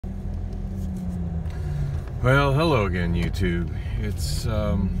Well, hello again, YouTube. It's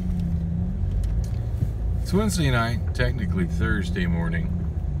Wednesday night, technically Thursday morning,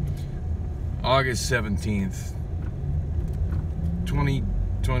 August 17th,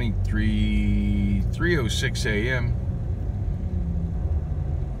 2023, 3:06 a.m.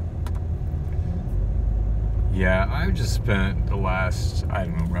 Yeah, I've just spent the last, I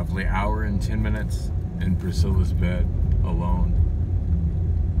don't know, roughly hour and 10 minutes in Priscilla's bed alone.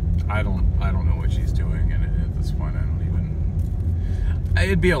 I don't know what she's doing, and at this point, I don't even.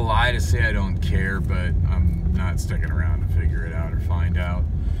 It'd be a lie to say I don't care, but I'm not sticking around to figure it out or find out.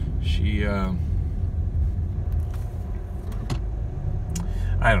 She, I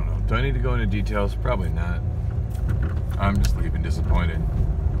don't know. Do I need to go into details? Probably not. I'm just leaving disappointed.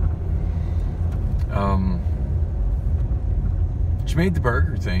 She made the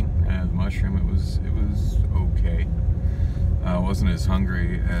burger thing, the mushroom. It was okay. I wasn't as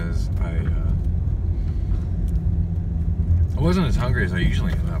hungry as I wasn't as hungry as I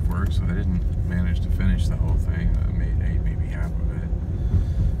usually am at work, so I didn't manage to finish the whole thing. I ate maybe half of it.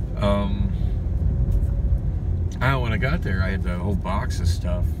 When I got there, I had the whole box of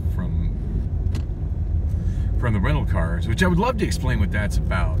stuff from the rental cars, which I would love to explain what that's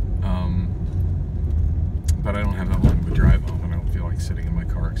about. But I don't have that long of a drive home, and I don't feel like sitting in my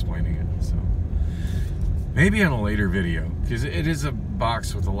car explaining it. So maybe on a later video, because it is a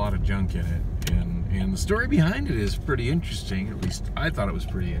box with a lot of junk in it, and the story behind it is pretty interesting. At least I thought it was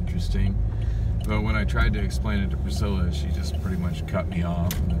pretty interesting. But when I tried to explain it to Priscilla, she just pretty much cut me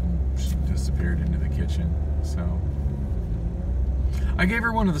off, and then she disappeared into the kitchen. So I gave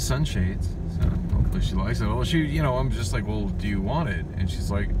her one of the sunshades, so hopefully she likes it. Well, I'm just like, well, do you want it? And she's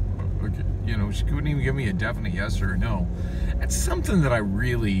like, okay. She couldn't even give me a definite yes or no. It's something that I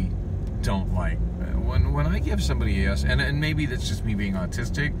really don't like. When I give somebody a yes, and maybe that's just me being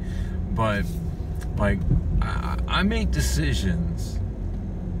autistic, but like I make decisions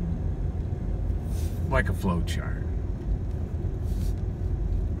like a flow chart.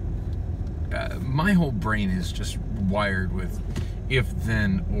 My whole brain is just wired with if,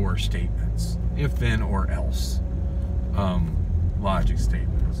 then, or statements. If, then, or else. Logic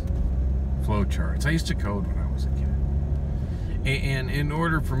statements. Flow charts. I used to code when I was a kid. And in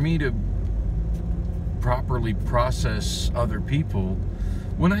order for me to properly process other people,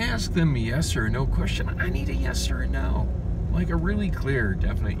 when I ask them a yes or a no question, I need a yes or a no. Like a really clear,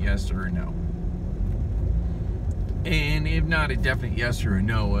 definite yes or a no. And if not a definite yes or a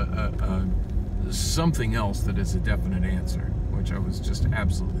no, something else that is a definite answer, which I was just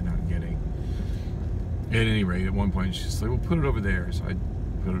absolutely not getting. At any rate, at one point she's like, well, put it over there. So I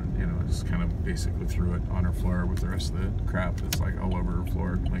put it, just kind of basically threw it on her floor with the rest of the crap that's like all over her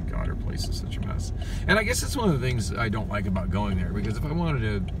floor. My God, her place is such a mess. And I guess that's one of the things I don't like about going there, because if I wanted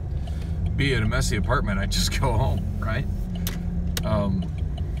to be in a messy apartment, I'd just go home, right?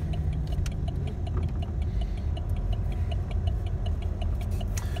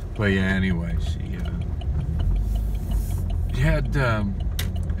 But yeah, anyway, she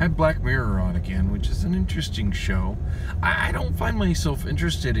had Black Mirror on again, which is an interesting show. I don't find myself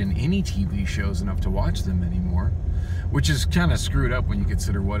interested in any TV shows enough to watch them anymore, which is kind of screwed up when you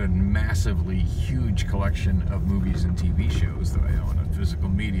consider what a massively huge collection of movies and TV shows that I own on physical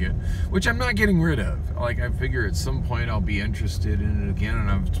media, which I'm not getting rid of. Like, I figure at some point I'll be interested in it again, and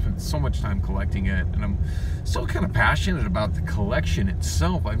I've spent so much time collecting it, and I'm still kind of passionate about the collection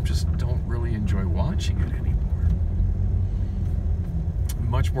itself. I just don't really enjoy watching it anymore.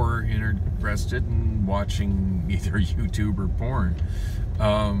 Much more interested in watching either YouTube or porn.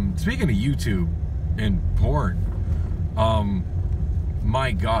 Speaking of YouTube and porn,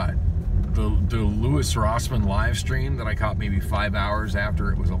 my God, the Louis Rossmann live stream that I caught maybe 5 hours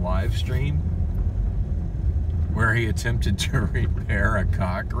after it was a live stream, where he attempted to repair a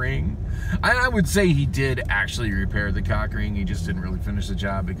cock ring. I would say he did actually repair the cock ring. He just didn't really finish the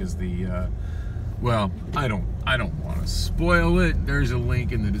job because well, I don't want to spoil it. There's a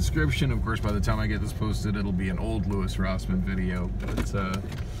link in the description. Of course, by the time I get this posted, it'll be an old Louis Rossmann video. But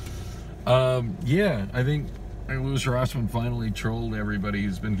yeah, I think Louis Rossmann finally trolled everybody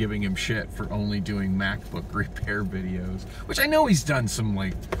who's been giving him shit for only doing MacBook repair videos, which I know he's done some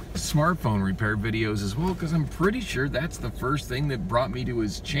like smartphone repair videos as well, because I'm pretty sure that's the first thing that brought me to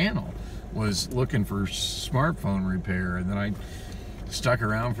his channel, was looking for smartphone repair, and then I stuck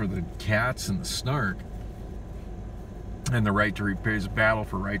around for the cats and the snark, and the right to repair. His battle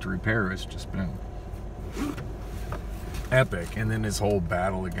for right to repair has just been epic. And then his whole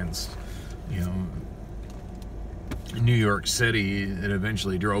battle against New York City. It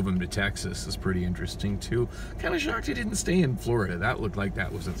eventually drove him to Texas. Is pretty interesting too. Kind of shocked he didn't stay in Florida. That looked like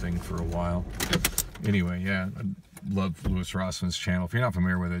that was a thing for a while. Anyway, yeah, I love Louis Rossman's channel. If you're not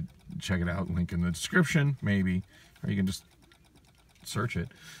familiar with it, check it out. Link in the description, maybe, or you can just search it.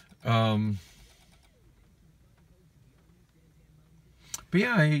 But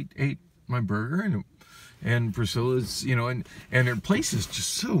yeah, I ate my burger, and Priscilla's, you know, and her place is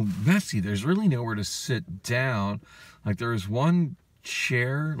just so messy. There's really nowhere to sit down. Like, there's one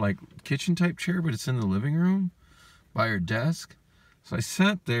chair, like kitchen type chair, but it's in the living room by her desk. So I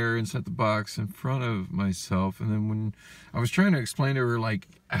sat there and set the box in front of myself, and then when I was trying to explain to her like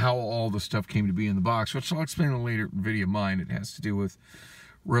how all the stuff came to be in the box, which I'll explain in a later video of mine, it has to do with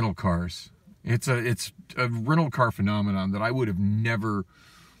rental cars. It's a rental car phenomenon that I would have never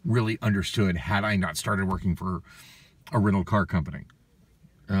really understood had I not started working for a rental car company.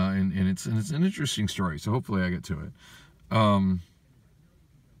 And it's an interesting story, so hopefully I get to it.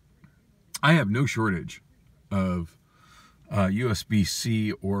 I have no shortage of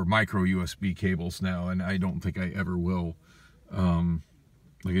USB-C or micro USB cables now, and I don't think I ever will. Like,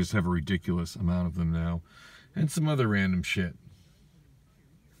 I just have a ridiculous amount of them now, and some other random shit.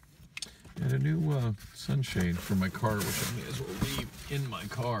 And a new sunshade for my car, which I may as well leave in my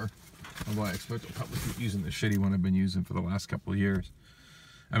car. Although I expect I'll probably keep using the shitty one I've been using for the last couple of years.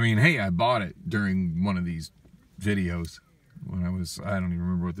 I mean, hey, I bought it during one of these videos when I don't even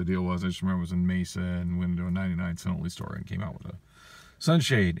remember what the deal was. I just remember I was in Mesa and went into a 99-cent only store and came out with a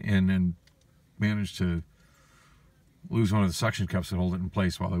sunshade, and then managed to lose one of the suction cups that hold it in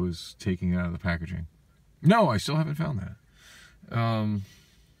place while I was taking it out of the packaging. No, I still haven't found that.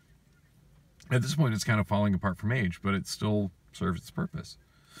 At this point, it's kind of falling apart from age, but it still serves its purpose.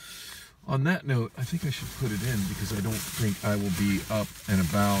 On that note, I think I should put it in because I don't think I will be up and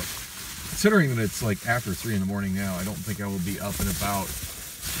about. Considering that it's like after 3 in the morning now, I don't think I will be up and about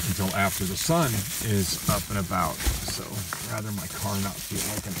until after the sun is up and about. So rather my car not feel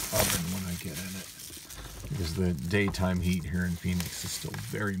like an oven when I get in it, because the daytime heat here in Phoenix is still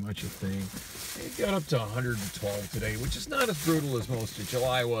very much a thing. It got up to 112 today, which is not as brutal as most of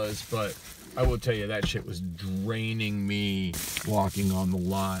July was, but I will tell you that shit was draining me walking on the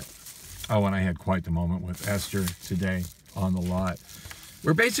lot. Oh, and I had quite the moment with Esther today on the lot,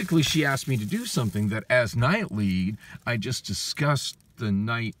 where basically she asked me to do something that as night lead, I just discussed the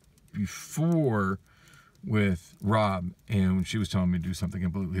night before with Rob, and she was telling me to do something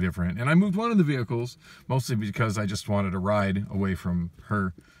completely different. And I moved one of the vehicles, mostly because I just wanted a ride away from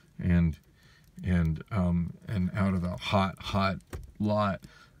her and out of the hot lot.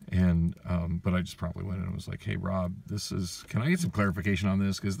 And but I just probably went and was like, hey Rob, can I get some clarification on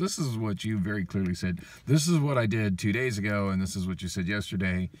this? Because this is what you very clearly said. This is what I did 2 days ago, and this is what you said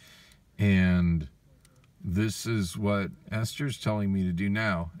yesterday, and this is what Esther's telling me to do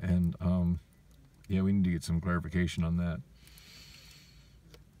now. And yeah, we need to get some clarification on that.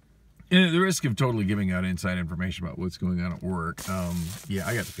 And at the risk of totally giving out inside information about what's going on at work, yeah,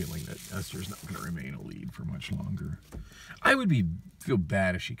 I got the feeling that Esther's not going to remain a lead for much longer. I would feel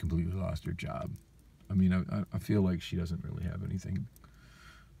bad if she completely lost her job. I mean, I feel like she doesn't really have anything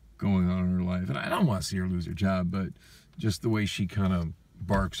going on in her life. And I don't want to see her lose her job, but just the way she kind of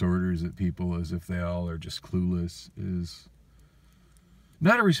barks orders at people as if they all are just clueless is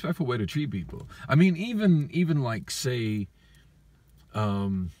not a respectful way to treat people. I mean, even like, say,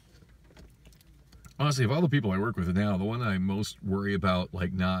 honestly, of all the people I work with now, the one I most worry about,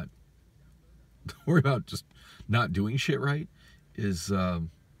 like, just not doing shit right is the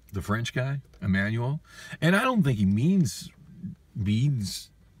French guy, Emmanuel. And I don't think he means,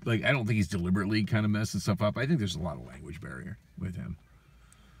 like, I don't think he's deliberately kind of messing stuff up. I think there's a lot of language barrier with him.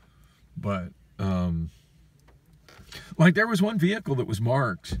 But, like, there was one vehicle that was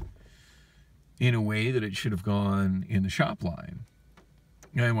marked in a way that it should have gone in the shop line.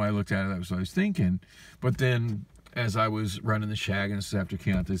 And when I looked at it, that was what I was thinking. But then, as I was running the shag, and this is after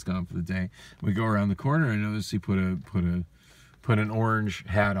Keontae's gone for the day, we go around the corner, and I noticed he put an orange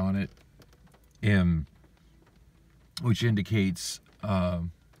hat on it, which indicates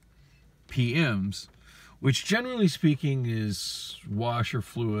PMs, which generally speaking is washer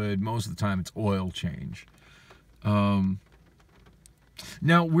fluid. Most of the time, it's oil change. Now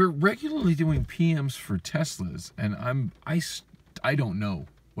we're regularly doing PMs for Teslas, and I don't know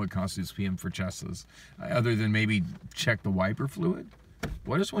what constitutes PM for Teslas, other than maybe check the wiper fluid.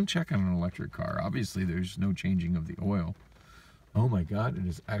 What does one check on an electric car? Obviously, there's no changing of the oil. Oh my God, it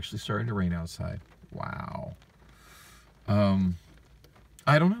is actually starting to rain outside. Wow.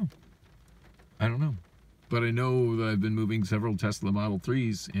 I don't know. but I know that I've been moving several Tesla Model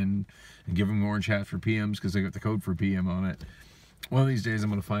 3s and giving them orange hat for PMs because I got the code for PM on it. One of these days I'm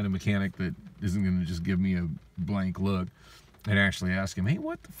going to find a mechanic that isn't going to just give me a blank look and actually ask him, hey,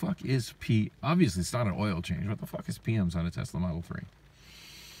 what the fuck is P? Obviously, it's not an oil change. What the fuck is PMs on a Tesla Model 3?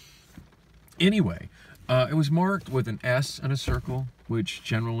 Anyway, it was marked with an S and a circle, which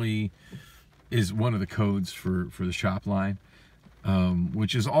generally is one of the codes for the shop line,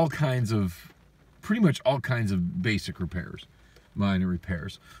 which is pretty much all kinds of basic repairs, minor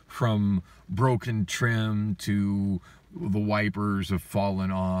repairs, from broken trim to the wipers have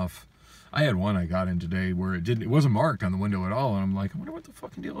fallen off. I had one I got in today where it wasn't marked on the window at all, and I'm like, I wonder what the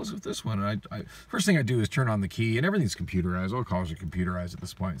fucking deal is with this one. And I first thing I do is turn on the key, and everything's computerized. All cars are computerized at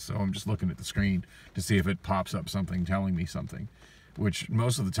this point, so I'm just looking at the screen to see if it pops up something telling me something, which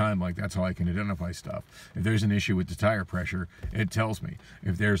most of the time, like, that's how I can identify stuff. If there's an issue with the tire pressure, it tells me.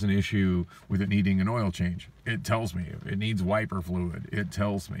 If there's an issue with it needing an oil change, it tells me. If it needs wiper fluid, it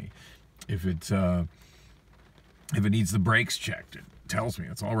tells me. If it needs the brakes checked, it tells me.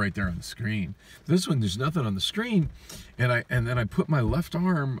 It's all right there on the screen. This one, there's nothing on the screen, and then I put my left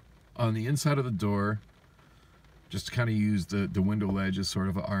arm on the inside of the door, just to kind of use the window ledge as sort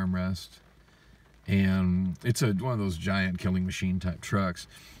of an armrest. And it's one of those giant killing machine type trucks,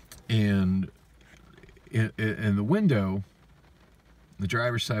 and the window, the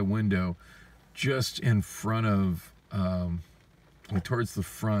driver's side window, just in front of, towards the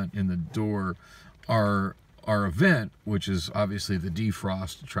front in the door, are a vent, which is obviously the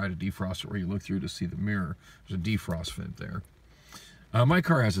defrost, to try to defrost it where you look through to see the mirror. There's a defrost vent there. My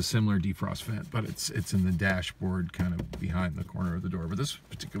car has a similar defrost vent, but it's in the dashboard kind of behind the corner of the door. But this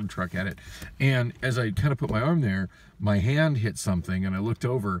particular truck had it. And as I kind of put my arm there, my hand hit something, and I looked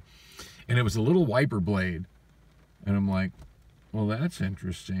over, and it was a little wiper blade. And I'm like, well, that's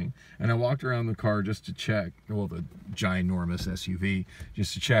interesting. And I walked around the car just to check, well, the ginormous SUV,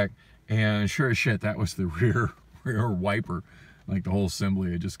 just to check. And sure as shit, that was the rear wiper. Like, the whole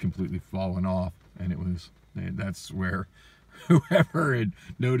assembly had just completely fallen off. And that's where whoever had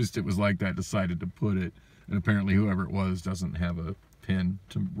noticed it was like that decided to put it. And apparently whoever it was doesn't have a pin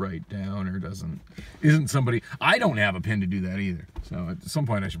to write down, or isn't somebody. I don't have a pin to do that either. So at some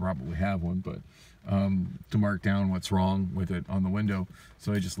point I should probably have one, but to mark down what's wrong with it on the window.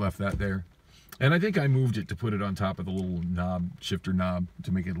 So I just left that there. And I think I moved it to put it on top of the little shifter knob,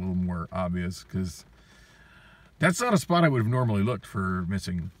 to make it a little more obvious, because that's not a spot I would have normally looked for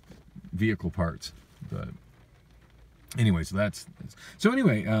missing vehicle parts. But anyway, so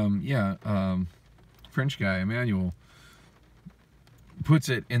anyway, French guy, Emmanuel, puts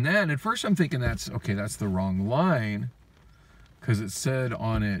it in that, and at first I'm thinking that's the wrong line, because it said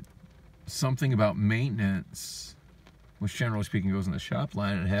on it something about maintenance, which generally speaking goes in the shop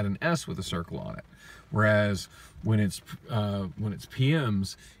line, and it had an S with a circle on it. Whereas when it's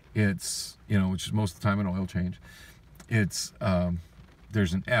PMs, it's, which is most of the time an oil change, it's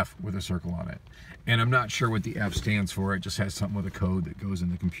there's an F with a circle on it. And I'm not sure what the F stands for. It just has something with a code that goes in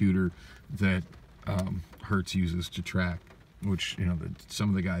the computer that Hertz uses to track, which, some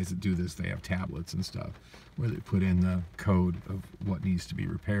of the guys that do this, they have tablets and stuff where they put in the code of what needs to be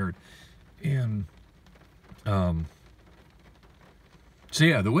repaired. And so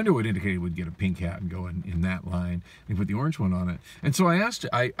yeah, the window would indicate it would get a pink hat and go in that line and put the orange one on it. And so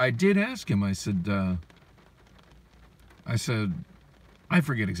I did ask him, I said, I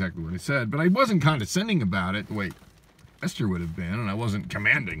forget exactly what I said, but I wasn't condescending about it the way Esther would have been, and I wasn't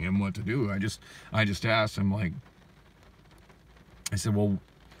commanding him what to do. I just asked him, like, I said,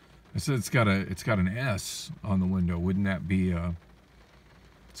 it's got an S on the window. Wouldn't that be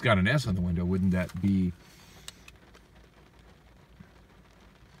it's got an S on the window. Wouldn't that be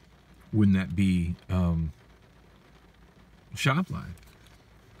shop line?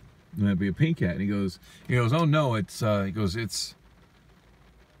 Wouldn't that be a pink hat? And he goes, oh no, I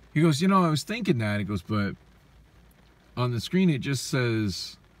was thinking that. He goes, but on the screen it just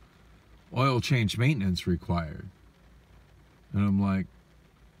says oil change maintenance required. And I'm like,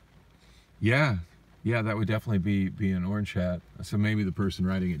 yeah, that would definitely be an orange hat. So maybe the person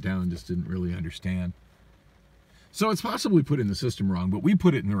writing it down just didn't really understand. So it's possibly put in the system wrong, but we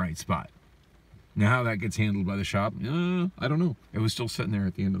put it in the right spot. Now how that gets handled by the shop, I don't know. It was still sitting there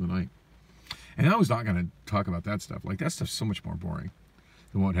at the end of the night. And I was not going to talk about that stuff. Like, that stuff's so much more boring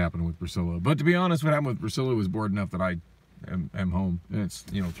than what happened with Priscilla. But to be honest, what happened with Priscilla was bored enough that I am home. And it's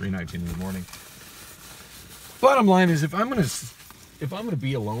 3:19 in the morning. Bottom line is, if I'm gonna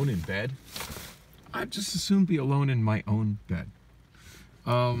be alone in bed, I'd just as soon be alone in my own bed.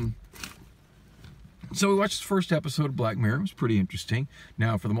 So we watched the first episode of Black Mirror. It was pretty interesting.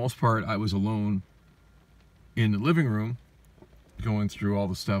 Now, for the most part, I was alone in the living room, going through all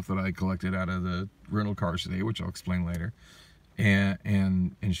the stuff that I collected out of the rental cars today, which I'll explain later.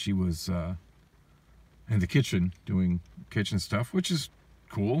 And she was in the kitchen doing kitchen stuff, which is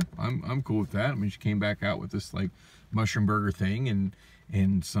cool. I'm cool with that. I mean, she came back out with this like mushroom burger thing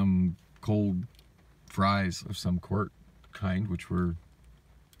and some cold fries of some kind, which were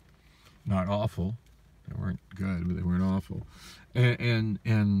not awful. They weren't good, but they weren't awful. And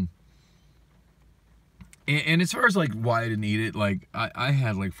as far as like why I didn't eat it, like I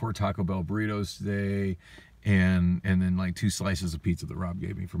had like 4 Taco Bell burritos today, and then like 2 slices of pizza that Rob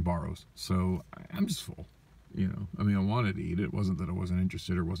gave me from Barrows. So I'm just full, you know. I mean, I wanted to eat it. It wasn't that I wasn't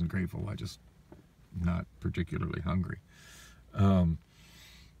interested or wasn't grateful. I just not particularly hungry.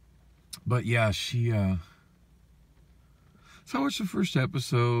 But yeah, she so I watched the first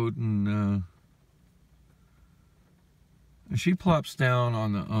episode, and she plops down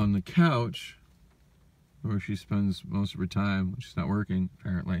on the couch where she spends most of her time when she's not working,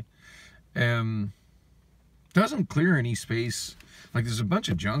 apparently. Doesn't clear any space. Like, there's a bunch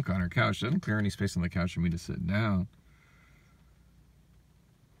of junk on her couch. Doesn't clear any space on the couch for me to sit down.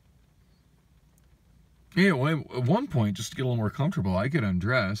 Anyway, at one point, just to get a little more comfortable, I get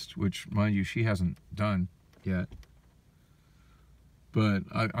undressed, which, mind you, she hasn't done yet. But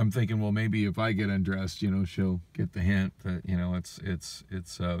I'm thinking, well, maybe if I get undressed, you know, she'll get the hint that, you know, it's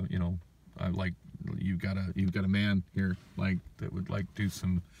you know, I like, you've got a man here, like, that would like do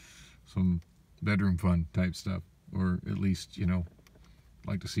some bedroom fun type stuff, or at least, you know,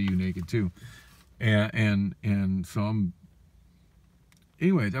 like to see you naked too. And so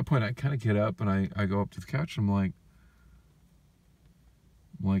anyway, at that point I kind of get up and I go up to the couch, and I'm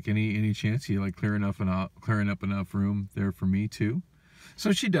like, any chance you like clearing up enough room there for me too?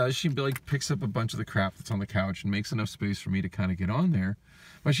 So she does. She like picks up a bunch of the crap that's on the couch and makes enough space for me to kind of get on there.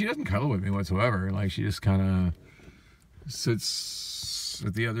 But she doesn't cuddle with me whatsoever. Like, she just kind of sits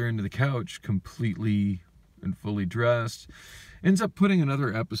at the other end of the couch, completely and fully dressed. Ends up putting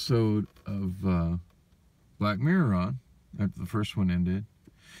another episode of Black Mirror on after the first one ended.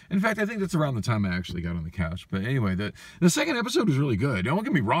 In fact, I think that's around the time I actually got on the couch. But anyway, the second episode was really good. Don't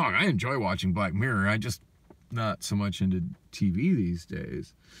get me wrong. I enjoy watching Black Mirror. I just not so much into TV these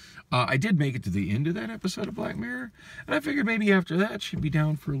days. I did make it to the end of that episode of Black Mirror, and I figured maybe after that she'd be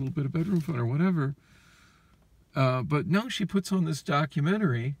down for a little bit of bedroom fun or whatever. But no, she puts on this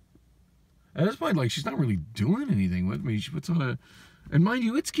documentary. At this point, like, she's not really doing anything with me. She puts on and mind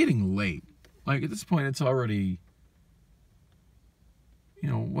you, it's getting late. Like, at this point, it's already, you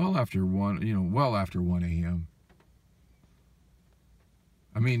know, well after 1 a.m.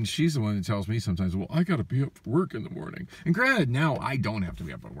 I mean, she's the one that tells me sometimes, well, I got to be up for work in the morning. And granted, now I don't have to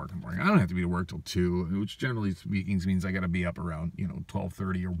be up at work in the morning. I don't have to be to work till 2, which generally speaking means I got to be up around, you know,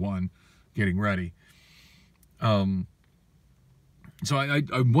 12:30 or 1 getting ready. So I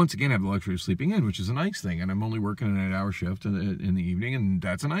once again have the luxury of sleeping in, which is a nice thing. And I'm only working an 8-hour shift in the evening, and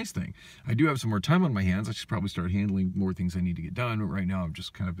that's a nice thing. I do have some more time on my hands. I should probably start handling more things I need to get done. But right now, I've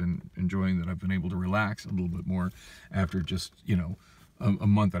just kind of been enjoying that I've been able to relax a little bit more after just, you know, a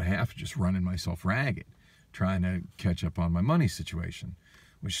month and a half just running myself ragged, trying to catch up on my money situation,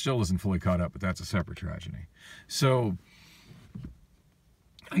 which still isn't fully caught up, but that's a separate tragedy. So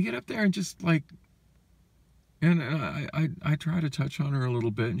I get up there and just like, and I try to touch on her a little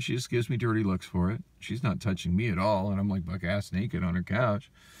bit, and she just gives me dirty looks for it. She's not touching me at all, and I'm like buck ass naked on her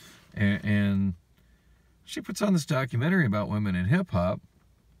couch. And she puts on this documentary about women in hip hop,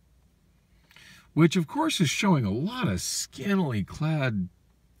 which of course is showing a lot of scantily clad,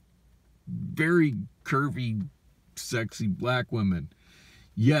 very curvy, sexy black women.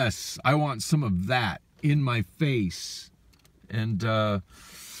 Yes, I want some of that in my face. And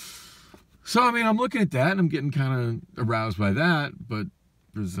so, I mean, I'm looking at that and I'm getting kind of aroused by that, but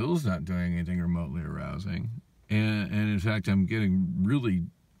Brazil's not doing anything remotely arousing. And in fact, I'm getting really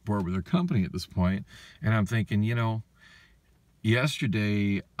bored with her company at this point. And I'm thinking, you know,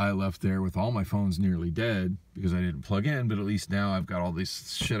 yesterday I left there with all my phones nearly dead because I didn't plug in, but at least now I've got all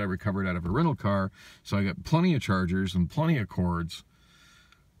this shit I recovered out of a rental car. So I got plenty of chargers and plenty of cords.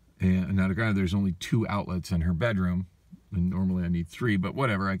 And now, granted, there's only 2 outlets in her bedroom, and normally I need 3, but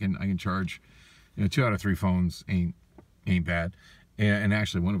whatever. I can charge, you know, 2 out of 3 phones ain't bad. And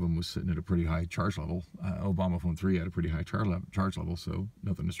actually, one of them was sitting at a pretty high charge level. Obama phone 3 had a pretty high charge level, so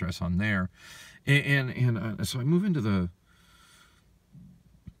nothing to stress on there. And so I move into the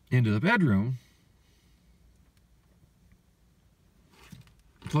bedroom,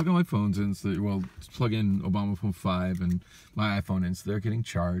 plug in my phones in, plug in Obama phone 5 and my iPhone in, so they're getting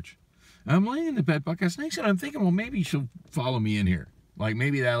charged. And I'm laying in the bed, buck ass naked, and I'm thinking, well, maybe she'll follow me in here. Like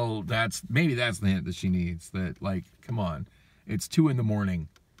maybe that's the hint that she needs. That, like, come on, it's 2 in the morning,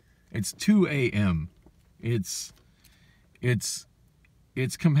 it's 2 a.m. It's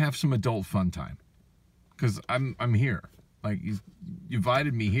come have some adult fun time, because I'm here. Like, you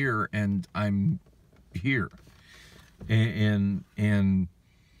invited me here, and I'm here, and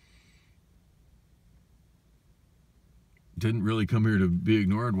didn't really come here to be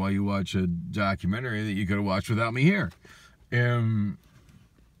ignored while you watch a documentary that you could have watched without me here. I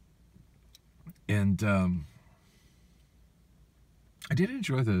did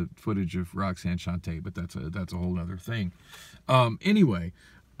enjoy the footage of Roxanne Shante, but that's a whole other thing. Anyway,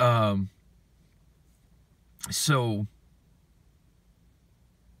 so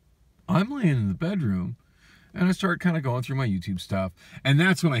I'm laying in the bedroom, and I start kind of going through my YouTube stuff, and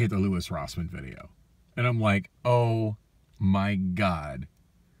that's when I hit the Louis Rossmann video, and I'm like, oh my God,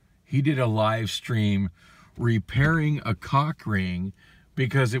 he did a live stream repairing a cock ring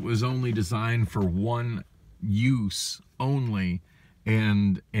because it was only designed for one use only,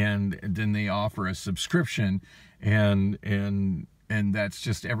 and then they offer a subscription, and that's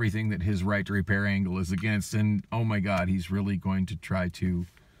just everything that his right to repair angle is against. And oh my God, he's really going to try to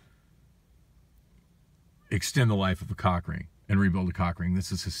extend the life of a cock ring and rebuild a cock ring.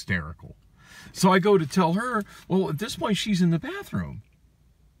 This is hysterical. So I go to tell her, well, at this point she's in the bathroom.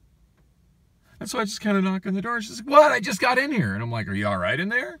 And so I just kind of knock on the door. She's like, what? I just got in here. And I'm like, are you all right in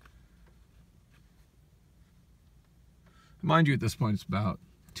there? Mind you, at this point, it's about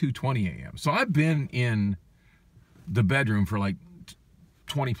 2:20 a.m. So I've been in the bedroom for like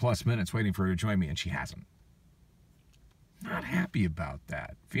 20 plus minutes waiting for her to join me, and she hasn't. Not happy about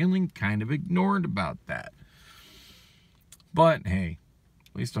that. Feeling kind of ignored about that. But hey,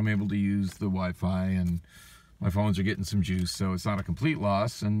 at least I'm able to use the Wi-Fi, and my phones are getting some juice, so it's not a complete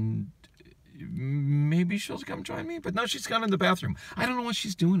loss, and maybe she'll come join me. But no, she's gone in the bathroom. I don't know what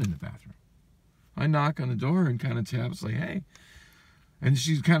she's doing in the bathroom. I knock on the door and kind of tap, it's like, hey. And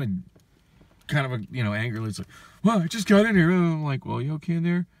she's kind of, you know, angrily, it's like, well, I just got in here. I'm like, well, you okay in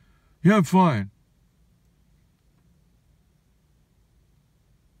there? Yeah, I'm fine.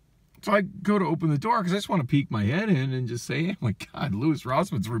 So I go to open the door because I just want to peek my head in and just say, oh my God, Louis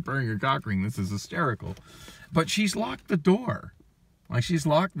Rossmann's repairing your cock ring. This is hysterical. But she's locked the door. Like, she's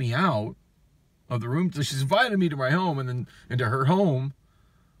locked me out of the room. So she's invited me to my home and then into her home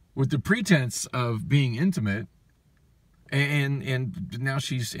with the pretense of being intimate. And now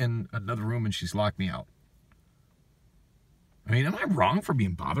she's in another room and she's locked me out. I mean, am I wrong for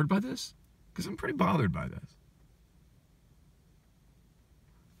being bothered by this? Because I'm pretty bothered by this.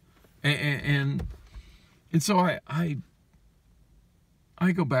 And so I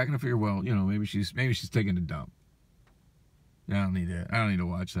go back and I figure, well, you know, maybe she's taking a dump. I don't need to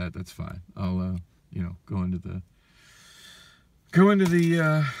watch that. That's fine. I'll you know,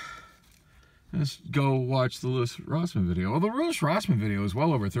 just go watch the Louis Rossmann video. Well, the Louis Rossmann video is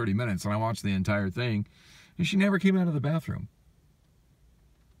well over 30 minutes, and I watched the entire thing, and she never came out of the bathroom.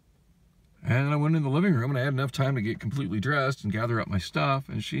 And I went in the living room, and I had enough time to get completely dressed and gather up my stuff,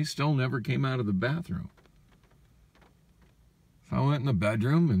 and she still never came out of the bathroom. So I went in the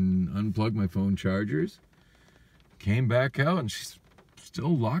bedroom and unplugged my phone chargers, came back out, and she's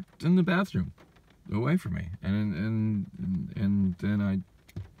still locked in the bathroom, away from me. And then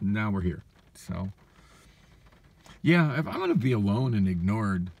now we're here. So, yeah, if I'm going to be alone and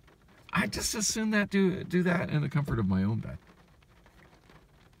ignored, I just as soon do that in the comfort of my own bed.